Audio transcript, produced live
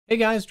Hey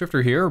guys,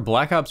 Drifter here.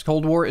 Black Ops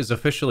Cold War is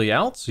officially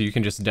out, so you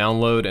can just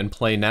download and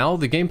play now.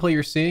 The gameplay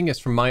you're seeing is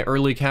from my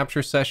early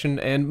capture session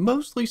and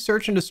mostly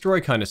search and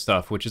destroy kind of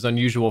stuff, which is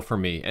unusual for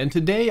me. And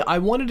today I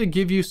wanted to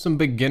give you some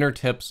beginner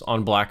tips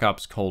on Black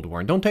Ops Cold War.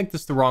 And don't take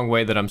this the wrong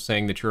way that I'm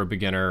saying that you're a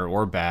beginner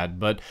or bad,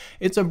 but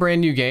it's a brand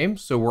new game,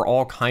 so we're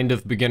all kind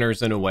of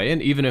beginners in a way.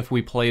 And even if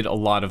we played a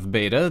lot of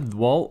beta,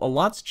 well, a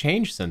lot's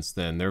changed since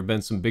then. There have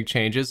been some big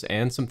changes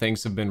and some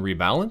things have been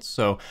rebalanced.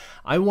 So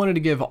I wanted to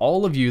give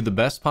all of you the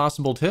best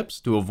possible tips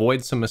to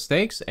avoid some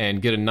mistakes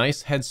and get a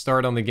nice head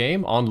start on the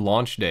game on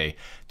launch day.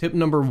 Tip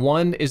number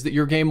one is that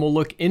your game will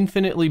look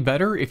infinitely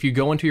better if you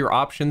go into your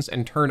options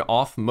and turn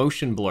off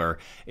motion blur.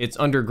 It's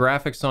under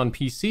graphics on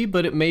PC,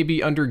 but it may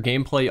be under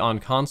gameplay on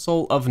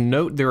console. Of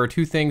note, there are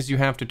two things you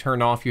have to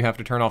turn off. You have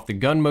to turn off the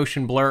gun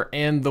motion blur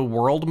and the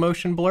world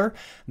motion blur.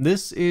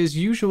 This is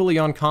usually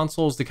on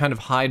consoles to kind of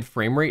hide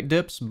frame rate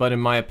dips, but in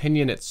my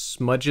opinion, it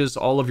smudges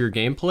all of your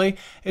gameplay.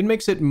 It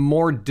makes it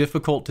more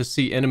difficult to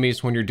see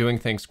enemies when you're doing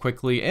things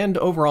quickly, and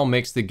overall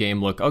makes the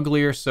game look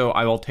uglier, so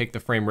I will take the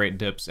frame rate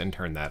dips and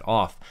turn that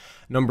off.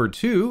 Number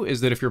two is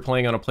that if you're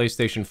playing on a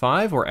PlayStation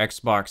 5 or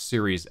Xbox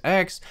Series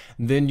X,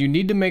 then you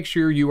need to make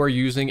sure you are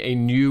using a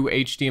new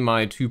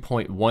HDMI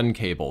 2.1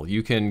 cable.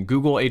 You can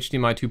Google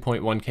HDMI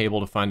 2.1 cable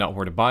to find out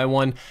where to buy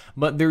one,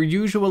 but they're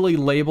usually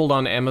labeled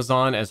on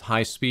Amazon as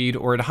high speed,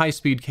 or a high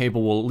speed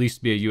cable will at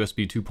least be a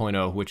USB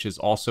 2.0, which is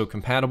also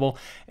compatible.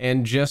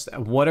 And just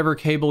whatever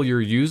cable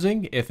you're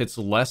using, if it's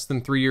less than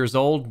 3 years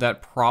old,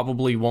 that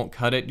probably won't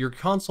cut it. Your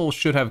console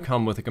should have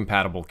come with a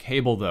compatible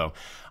cable though.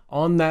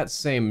 On that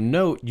same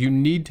note, you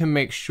need to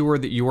make sure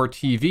that your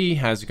TV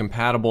has a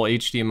compatible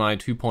HDMI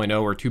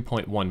 2.0 or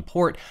 2.1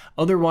 port,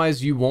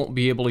 otherwise you won't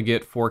be able to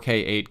get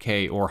 4K,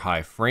 8K, or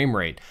high frame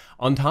rate.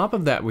 On top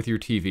of that with your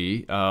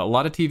TV, a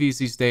lot of TVs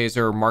these days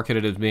are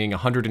marketed as being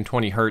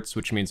 120 Hertz,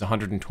 which means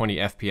 120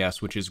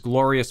 FPS, which is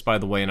glorious by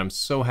the way, and I'm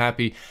so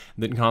happy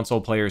that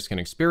console players can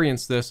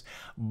experience this,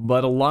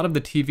 but a lot of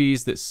the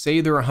TVs that say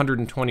they're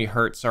 120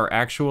 Hertz are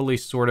actually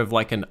sort of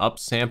like an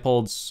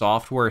upsampled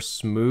software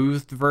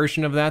smoothed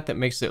version of that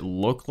makes it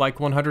look like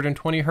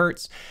 120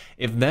 Hertz.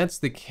 If that's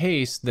the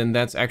case, then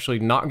that's actually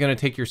not going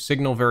to take your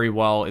signal very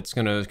well. It's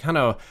going to kind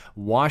of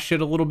wash it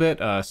a little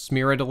bit,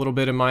 smear it a little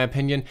bit in my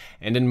opinion,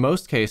 and in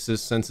most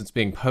cases, since it's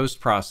being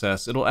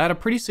post-processed, it'll add a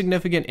pretty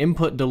significant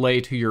input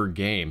delay to your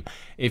game.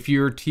 If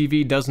your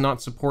TV does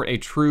not support a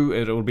true,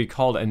 it'll be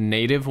called a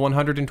native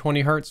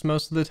 120 Hertz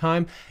most of the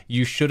time,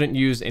 you shouldn't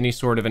use any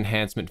sort of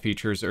enhancement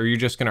features or you're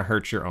just going to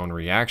hurt your own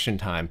reaction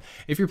time.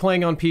 If you're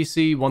playing on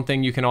PC, one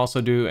thing you can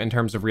also do in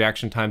terms of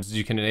reaction time is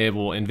you can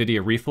enable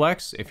NVIDIA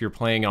Reflex. If you're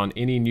playing on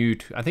any new,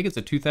 I think it's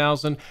a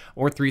 2000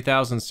 or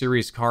 3000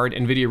 series card,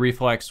 NVIDIA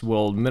Reflex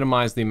will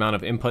minimize the amount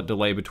of input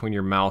delay between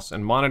your mouse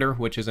and monitor,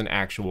 which is an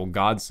actual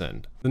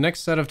godsend. The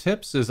next set of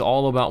tips is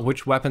all about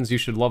which weapons you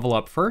should level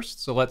up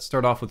first, so let's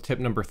start off with tip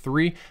number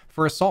 3.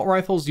 For assault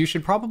rifles, you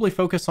should probably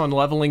focus on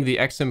leveling the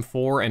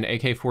XM4 and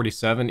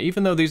AK-47.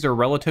 Even though these are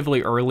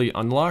relatively early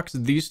unlocks,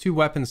 these two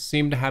weapons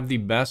seem to have the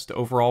best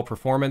overall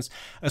performance,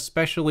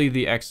 especially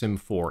the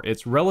XM4.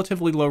 It's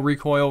relatively low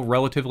recoil,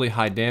 relatively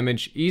high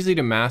damage, easy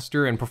to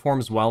master, and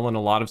performs well in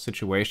a lot of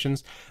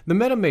situations. The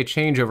meta may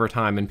change over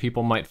time and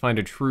people might find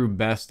a true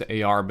best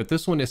AR, but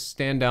this one is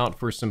standout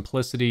for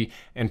simplicity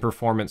and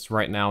performance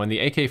right now, and the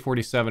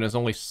AK-47 is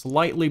only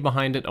slightly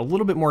behind it, a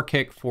little bit more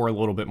kick for a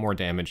little bit more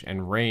damage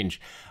and range.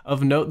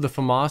 Of note, the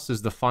FAMAS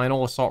is the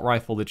final assault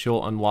rifle that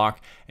you'll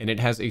unlock, and it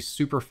has a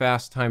super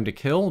fast time to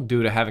kill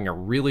due to having a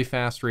really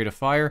fast rate of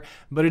fire,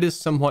 but it is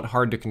somewhat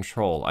hard to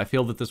control. I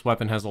feel that this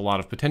weapon has a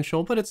lot of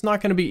potential, but it's not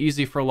going to be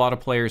easy for a lot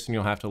of players, and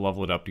you'll have to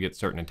level it up to get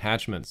certain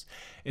attachments.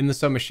 In the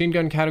submachine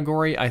gun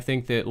category, I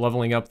think that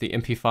leveling up the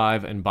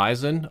MP5 and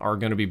Bison are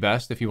going to be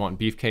best if you want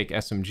beefcake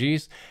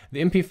SMGs.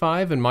 The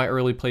MP5 in my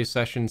early play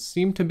sessions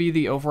seemed to be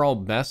the overall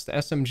best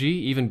SMG,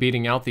 even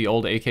beating out the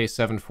old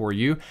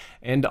AK-74U,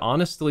 and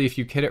honestly, if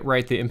you kit it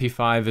right, the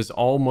MP5 is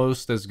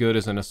almost as good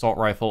as an assault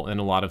rifle in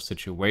a lot of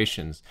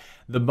situations.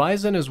 The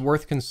Bison is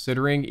worth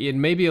considering. It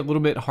may be a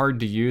little bit hard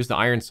to use. The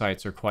iron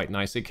sights are quite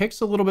nice. It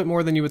kicks a little bit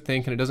more than you would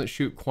think, and it doesn't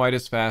shoot quite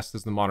as fast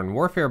as the Modern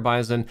Warfare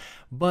Bison,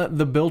 but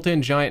the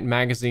built-in giant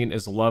magazine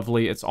is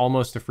lovely. It's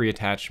almost a free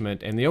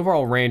attachment, and the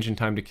overall range and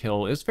time to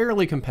kill is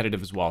fairly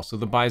competitive as well, so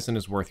the Bison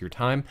is worth your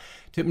time.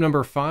 Tip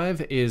number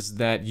 5 is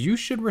that you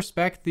should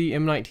respect the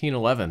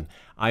M1911.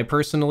 I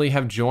personally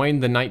have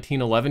joined the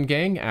 1911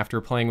 gang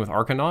after playing with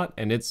Archanaut,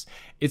 and it's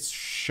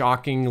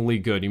shockingly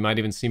good. You might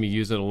even see me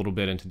use it a little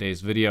bit in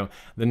today's video.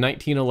 The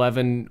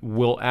 1911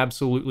 will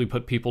absolutely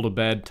put people to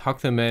bed,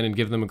 tuck them in, and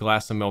give them a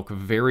glass of milk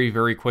very,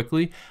 very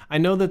quickly. I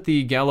know that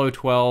the Gallo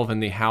 12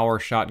 and the Hauer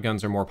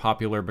shotguns are more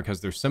popular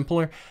because they're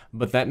simpler,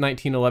 but that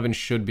 1911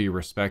 should be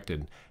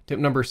respected. Tip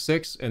number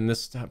 6, and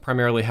this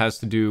primarily has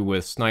to do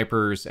with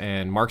snipers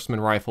and marksman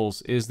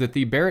rifles, is that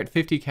the Barrett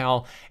 50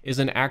 cal is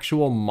an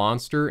actual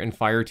monster in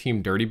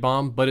Fireteam Dirty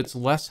Bomb, but it's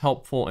less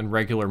helpful in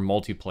regular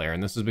multiplayer,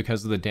 and this is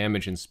because of the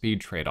damage and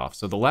speed trade-off.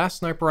 So the last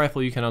sniper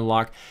rifle you can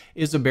unlock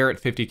is a Barrett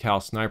 50 cal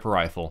sniper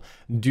rifle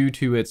due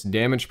to its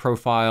damage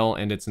profile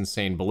and its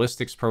insane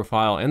ballistics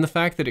profile, and the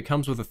fact that it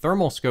comes with a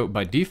thermal scope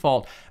by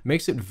default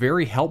makes it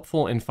very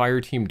helpful in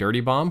Fireteam Dirty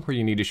Bomb, where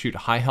you need to shoot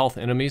high health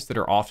enemies that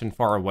are often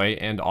far away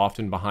and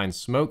often behind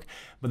smoke.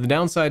 But the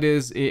downside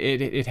is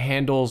it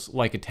handles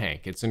like a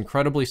tank. It's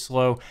incredibly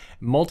slow.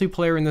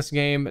 Multiplayer in this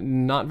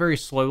game, not very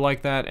slow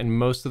like that, and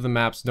most of the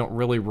maps don't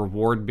really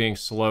reward being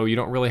slow. You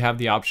don't really have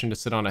the option to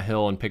sit on a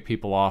hill and pick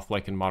people off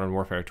like in Modern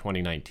Warfare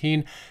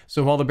 2019.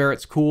 So while the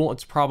Barrett's cool,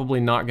 it's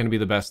probably not going to be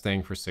the best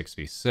thing for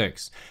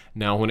 6v6.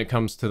 Now, when it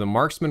comes to the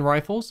marksman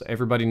rifles,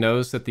 everybody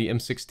knows that the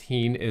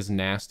M16 is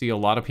nasty. A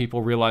lot of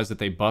people realize that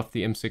they buffed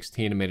the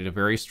M16 and made it a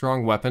very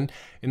strong weapon.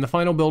 In the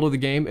final build of the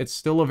game, it's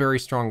still a very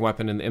strong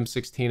weapon, and the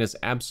M16 is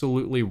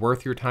absolutely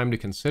worth your time to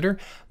consider.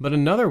 But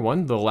another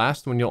one, the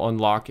last one you'll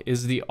unlock,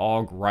 is the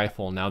AUG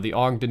rifle. Now, the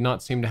AUG did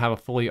not seem to have a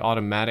fully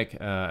automatic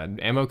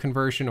ammo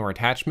conversion or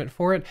attachment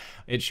for it.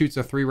 It shoots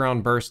a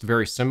 3-round burst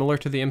very similar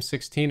to the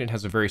M16. It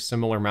has a very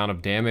similar amount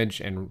of damage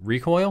and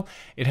recoil.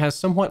 It has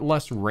somewhat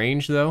less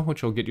range though,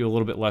 which will get you a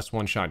little bit less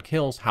one-shot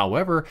kills.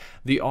 However,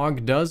 the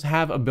AUG does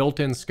have a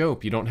built-in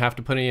scope. You don't have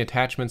to put any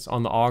attachments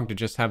on the AUG to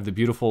just have the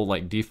beautiful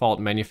like default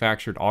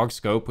manufactured AUG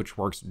scope, which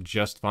works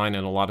just fine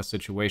in a lot of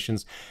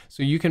situations.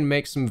 So you can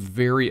make some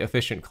very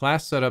efficient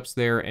class setups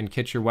there and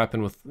kit your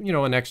weapon with, you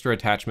know, an extra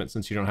attachment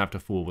since you don't have to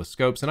fool with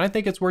scopes, and I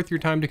think it's worth your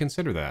time to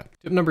consider that.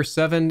 Tip number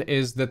 7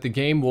 is that the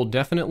game will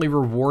definitely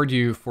reward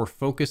you for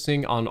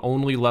focusing on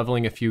only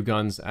leveling a few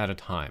guns at a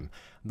time.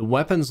 The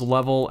weapons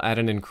level at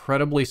an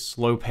incredibly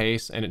slow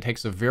pace, and it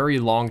takes a very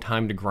long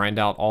time to grind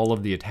out all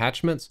of the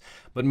attachments,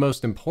 but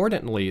most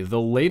importantly, the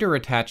later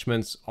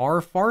attachments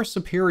are far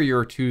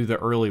superior to the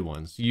early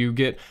ones. You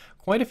get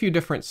quite a few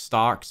different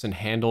stocks and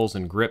handles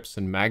and grips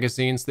and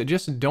magazines that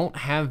just don't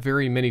have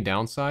very many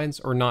downsides,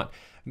 or not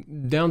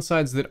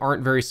downsides that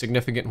aren't very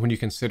significant when you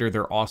consider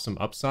their awesome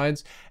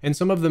upsides. And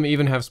some of them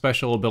even have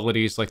special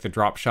abilities like the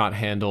drop shot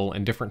handle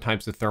and different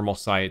types of thermal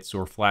sights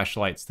or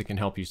flashlights that can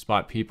help you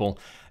spot people.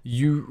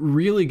 You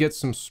really get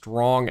some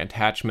strong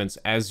attachments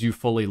as you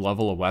fully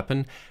level a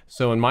weapon.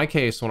 So in my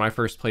case, when I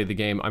first played the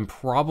game, I'm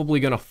probably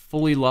going to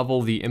fully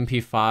level the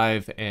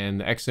MP5 and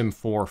the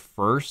XM4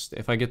 first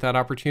if I get that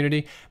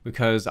opportunity,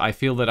 because I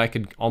feel that I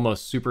could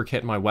almost super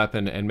kit my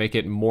weapon and make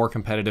it more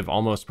competitive,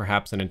 almost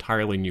perhaps an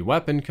entirely new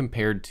weapon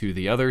compared to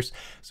the others.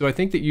 So I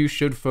think that you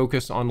should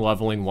focus on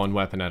leveling one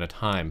weapon at a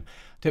time.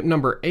 Tip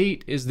number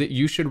 8 is that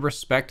you should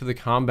respect the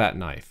combat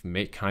knife.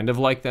 Kind of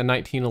like the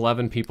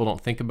 1911, people don't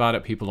think about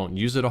it, people don't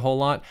use it a whole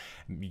lot.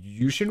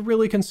 You should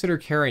really consider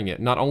carrying it.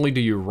 Not only do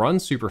you run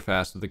super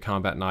fast with the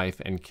combat knife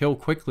and kill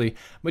quickly,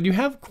 but you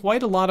have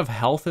quite a lot of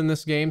health in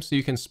this game, so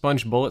you can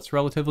sponge bullets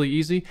relatively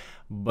easy,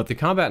 but the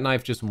combat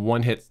knife just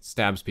one hit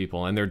stabs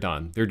people and they're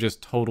done. They're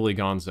just totally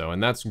gonzo,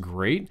 and that's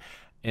great.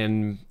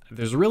 And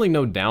there's really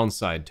no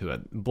downside to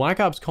it. Black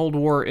Ops Cold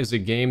War is a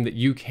game that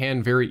you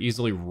can very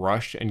easily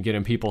rush and get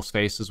in people's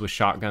faces with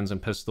shotguns and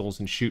pistols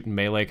and shoot and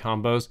melee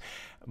combos.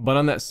 But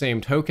on that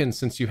same token,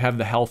 since you have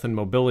the health and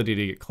mobility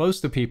to get close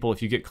to people,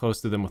 if you get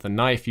close to them with a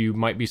knife, you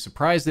might be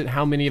surprised at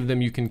how many of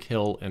them you can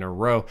kill in a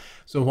row.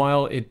 So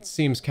while it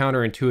seems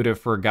counterintuitive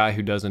for a guy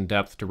who does in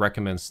depth to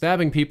recommend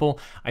stabbing people,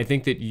 I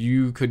think that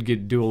you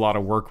could do a lot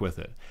of work with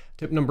it.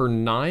 Tip number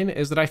 9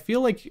 is that I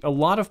feel like a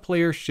lot of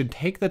players should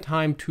take the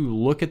time to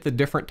look at the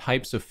different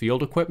types of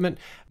field equipment,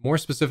 more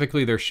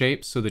specifically their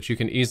shapes, so that you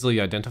can easily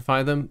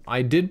identify them.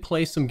 I did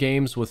play some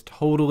games with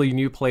totally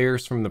new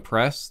players from the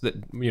press that,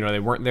 you know,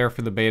 they weren't there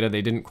for the beta,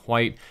 they didn't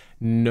quite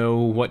know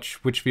which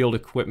field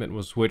equipment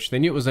was which. They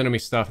knew it was enemy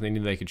stuff and they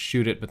knew they could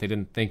shoot it, but they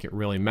didn't think it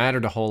really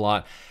mattered a whole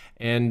lot.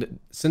 And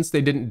since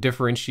they didn't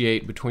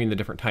differentiate between the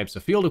different types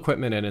of field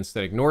equipment and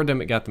instead ignored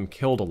them, it got them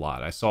killed a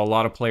lot. I saw a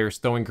lot of players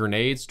throwing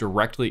grenades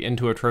directly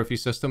into a trophy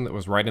system that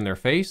was right in their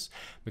face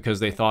because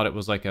they thought it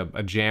was like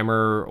a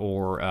jammer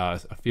or a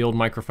field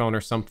microphone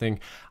or something.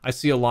 I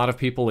see a lot of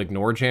people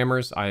ignore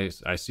jammers. I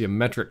see a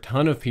metric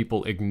ton of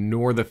people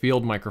ignore the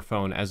field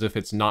microphone as if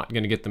it's not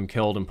going to get them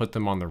killed and put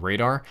them on the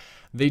radar.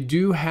 They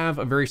do have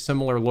a very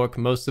similar look.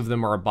 Most of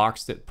them are a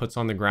box that puts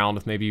on the ground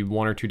with maybe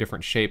 1 or 2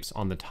 different shapes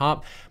on the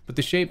top, but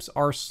the shapes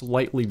are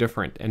slightly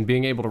different, and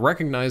being able to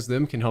recognize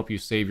them can help you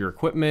save your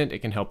equipment, it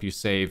can help you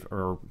save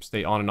or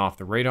stay on and off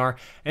the radar,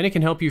 and it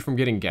can help you from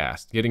getting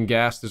gassed. Getting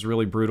gassed is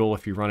really brutal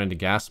if you run into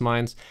gas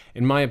mines.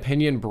 In my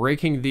opinion,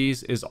 breaking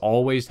these is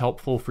always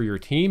helpful for your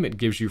team. It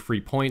gives you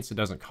free points, it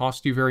doesn't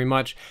cost you very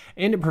much,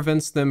 and it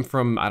prevents them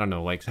from, I don't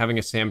know, like having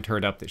a SAM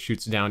turret up that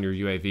shoots down your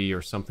UAV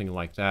or something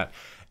like that.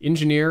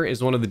 Engineer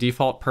is one of the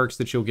default perks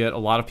that you'll get. A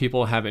lot of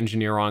people have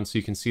Engineer on so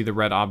you can see the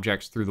red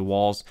objects through the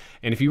walls.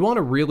 And if you want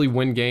to really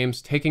win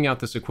games, taking out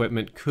this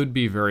equipment could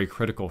be very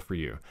critical for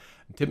you.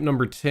 Tip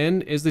number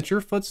 10 is that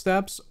your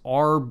footsteps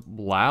are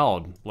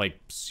loud. Like,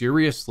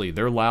 seriously,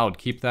 they're loud.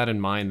 Keep that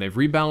in mind. They've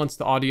rebalanced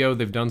the audio,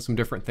 they've done some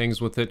different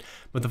things with it,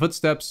 but the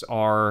footsteps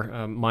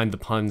are, mind the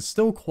puns,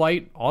 still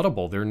quite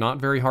audible. They're not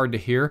very hard to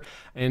hear,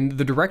 and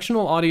the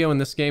directional audio in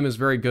this game is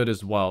very good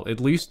as well. At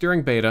least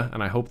during beta,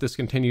 and I hope this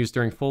continues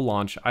during full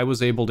launch, I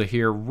was able to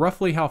hear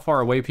roughly how far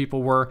away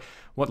people were,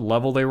 what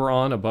level they were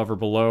on, above or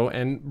below,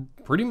 and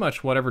pretty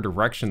much whatever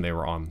direction they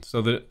were on.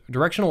 So the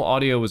directional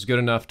audio was good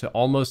enough to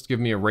almost give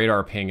me a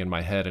radar ping in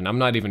my head, and I'm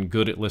not even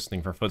good at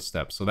listening for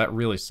footsteps, so that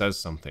really says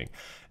something.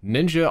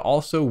 Ninja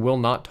also will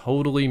not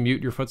totally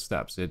mute your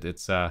footsteps.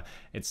 It's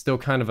still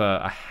kind of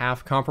a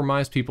half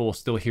compromise. People will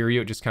still hear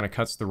you. It just kind of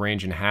cuts the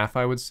range in half,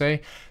 I would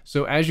say.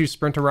 So as you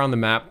sprint around the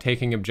map,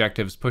 taking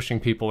objectives, pushing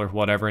people or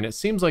whatever, and it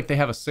seems like they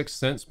have a sixth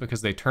sense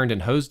because they turned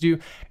and hosed you,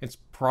 it's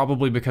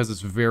probably because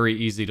it's very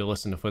easy to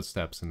listen to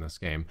footsteps in this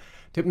game.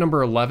 Tip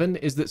number 11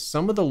 is that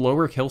some of the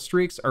lower kill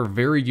streaks are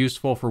very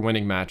useful for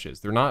winning matches.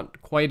 They're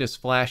not quite as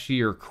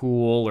flashy or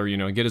cool or,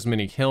 get as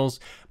many kills,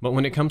 but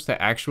when it comes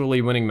to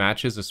actually winning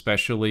matches,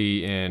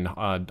 especially in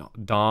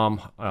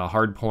Dom,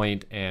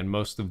 Hardpoint, and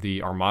most of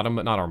the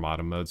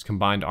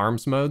combined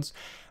arms modes,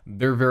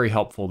 they're very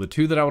helpful. The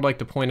two that I would like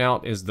to point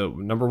out is the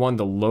number one,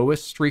 the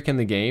lowest streak in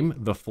the game,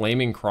 the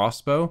flaming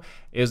crossbow,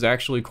 is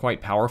actually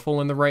quite powerful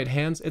in the right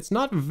hands. It's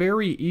not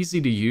very easy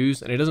to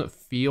use and it doesn't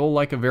feel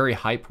like a very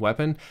hype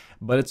weapon,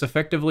 but it's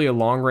effectively a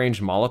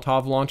long-range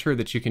Molotov launcher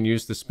that you can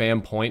use to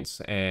spam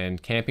points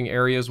and camping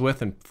areas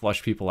with and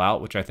flush people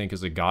out, which I think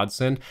is a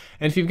godsend.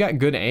 And if you've got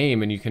good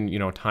aim and you can,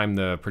 time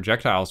the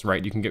projectiles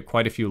right, you can get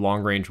quite a few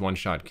long-range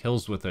one-shot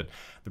kills with it.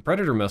 The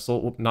Predator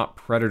missile, not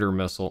Predator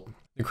missile,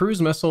 the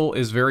cruise missile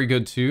is very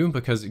good too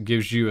because it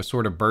gives you a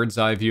sort of bird's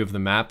eye view of the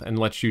map and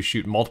lets you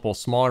shoot multiple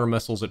smaller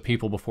missiles at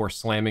people before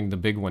slamming the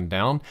big one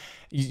down.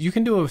 You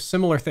can do a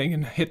similar thing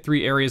and hit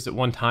 3 areas at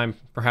one time,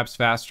 perhaps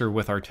faster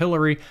with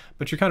artillery,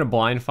 but you're kind of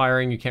blind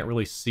firing. You can't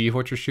really see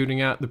what you're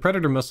shooting at. The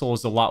Predator missile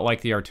is a lot like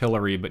the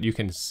artillery, but you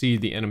can see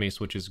the enemies,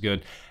 which is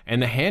good.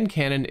 And the hand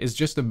cannon is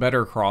just a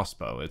better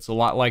crossbow. It's a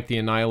lot like the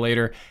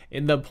Annihilator.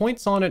 And the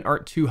points on it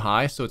aren't too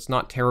high, so it's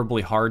not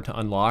terribly hard to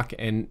unlock.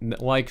 And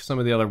like some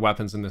of the other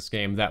weapons in this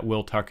game, that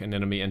will tuck an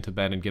enemy into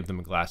bed and give them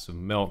a glass of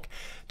milk.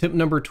 Tip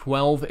number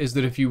 12 is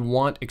that if you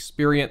want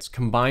experience,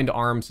 combined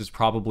arms is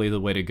probably the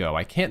way to go.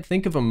 I can't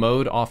think of a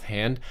mode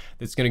offhand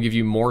that's going to give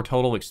you more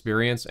total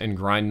experience and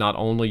grind not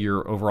only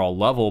your overall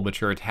level,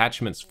 but your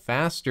attachments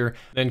faster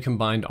than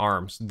combined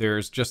arms.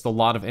 There's just a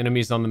lot of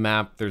enemies on the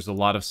map, there's a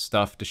lot of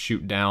stuff to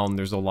shoot down,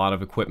 there's a lot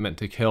of equipment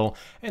to kill,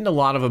 and a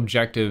lot of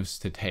objectives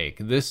to take.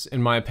 This,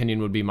 in my opinion,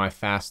 would be my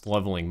fast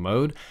leveling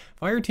mode.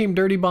 Fireteam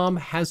Dirty Bomb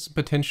has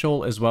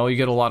potential as well. You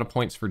get a lot of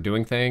points for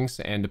doing things,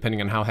 and depending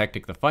on how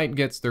hectic the fight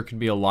gets, there could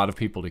be a lot of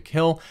people to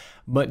kill,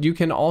 but you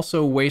can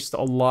also waste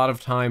a lot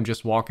of time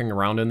just walking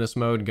around in this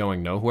mode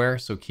going nowhere,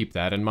 so keep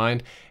that in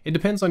mind. It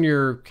depends on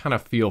your kind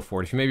of feel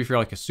for it. If you're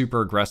like a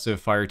super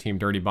aggressive Fireteam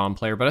Dirty Bomb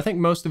player, but I think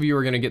most of you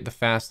are going to get the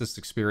fastest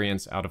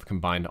experience out of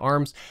combined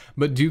arms.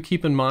 But do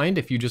keep in mind,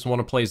 if you just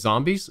want to play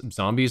zombies,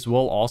 zombies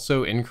will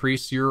also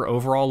increase your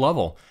overall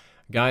level.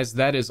 Guys,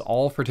 that is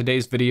all for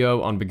today's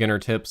video on beginner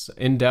tips.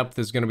 In-depth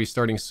is going to be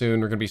starting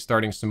soon. We're going to be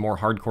starting some more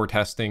hardcore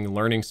testing,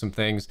 learning some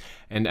things,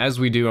 and as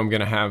we do, I'm going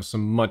to have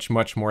some much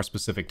more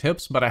specific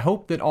tips, but I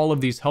hope that all of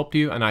these helped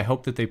you, and I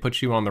hope that they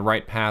put you on the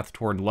right path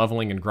toward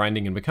leveling and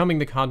grinding and becoming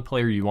the COD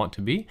player you want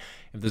to be.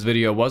 If this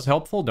video was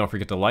helpful, don't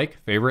forget to like,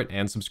 favorite,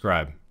 and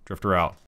subscribe. Drifter out.